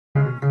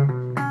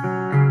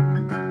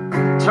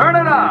Turn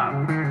it up.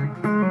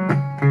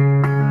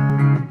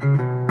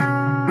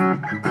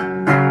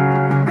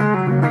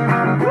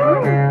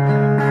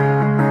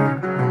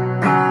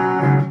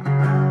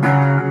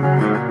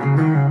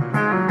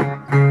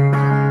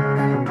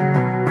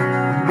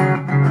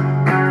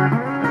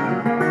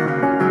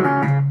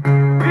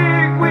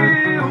 Big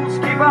wheels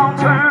keep on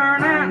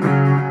turning.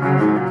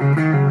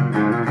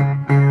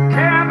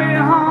 Carry me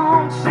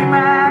home to see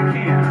my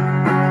kin.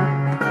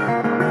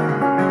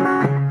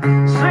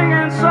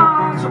 Singing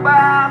songs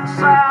about the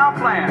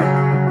Southland.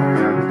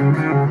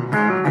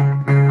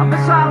 I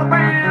miss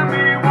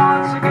Alabama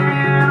once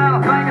again, and I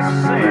think it's a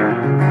sin.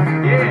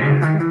 Yeah.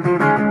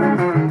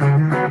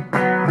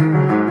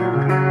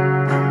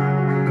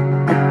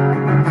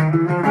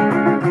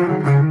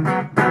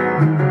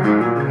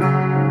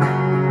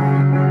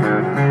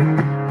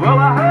 Well, I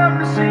heard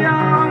Miss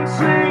Young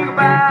sing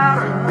about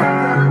her.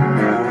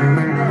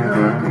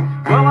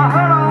 Well, I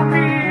heard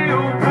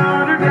O'Neal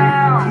put her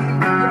down.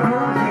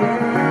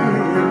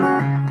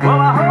 Well,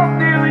 I hope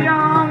Neil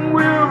Young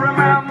will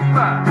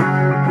remember.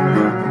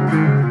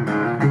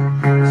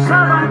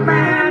 Southern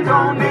man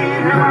don't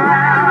need him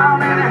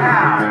around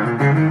anyhow.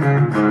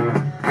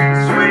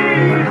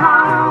 Sweet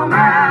home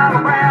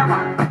Alabama,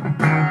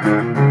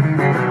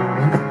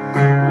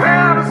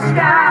 where the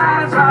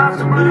skies are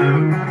so blue.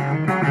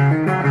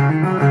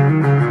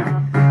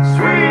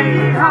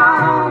 Sweet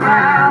home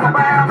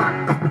Alabama,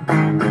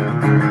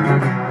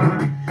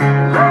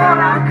 Lord,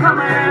 I'm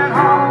coming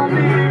home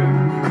to you.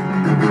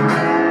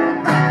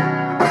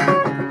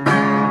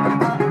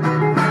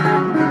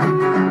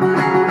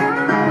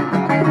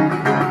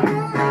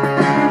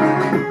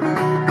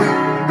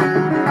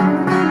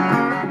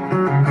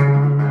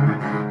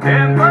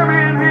 In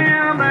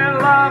Birmingham, they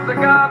love the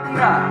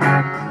governor.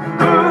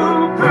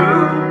 Boo,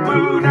 boo,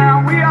 boo. Now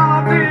we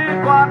all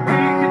did what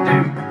we could do.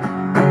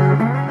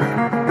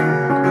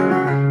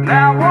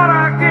 Now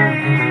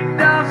Watergate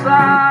does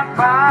not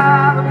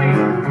bother me.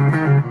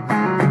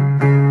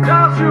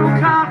 Does your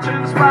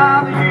conscience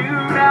bother you?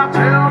 Now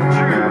tell the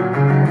truth.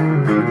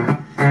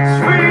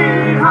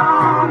 Sweet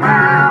home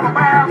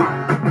Alabama,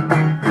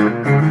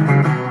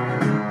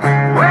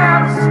 where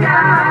the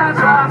skies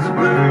are so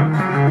blue.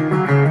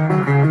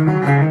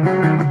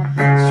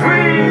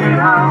 Sweet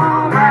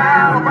home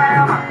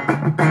Alabama,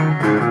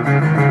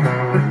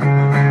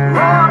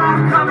 Lord,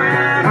 I'm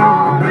coming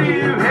home to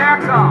you. Here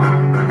come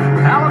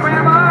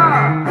Alabama.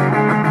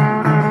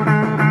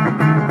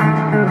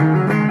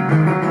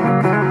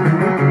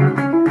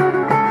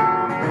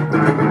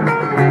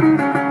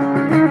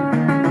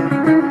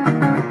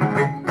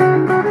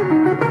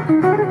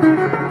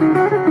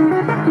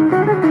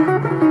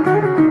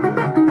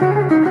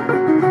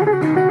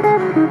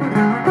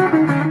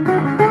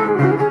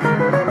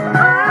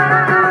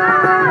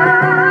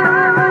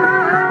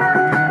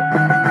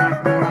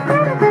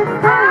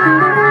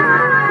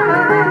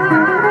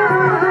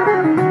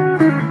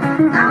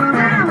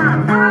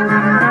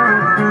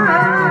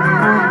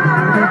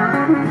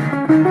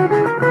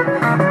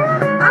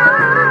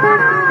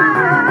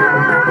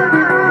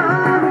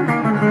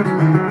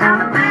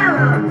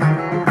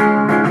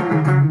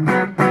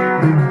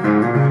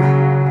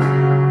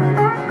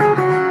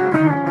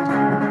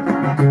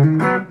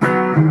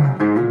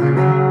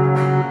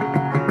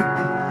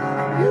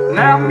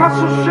 Now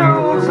muscle show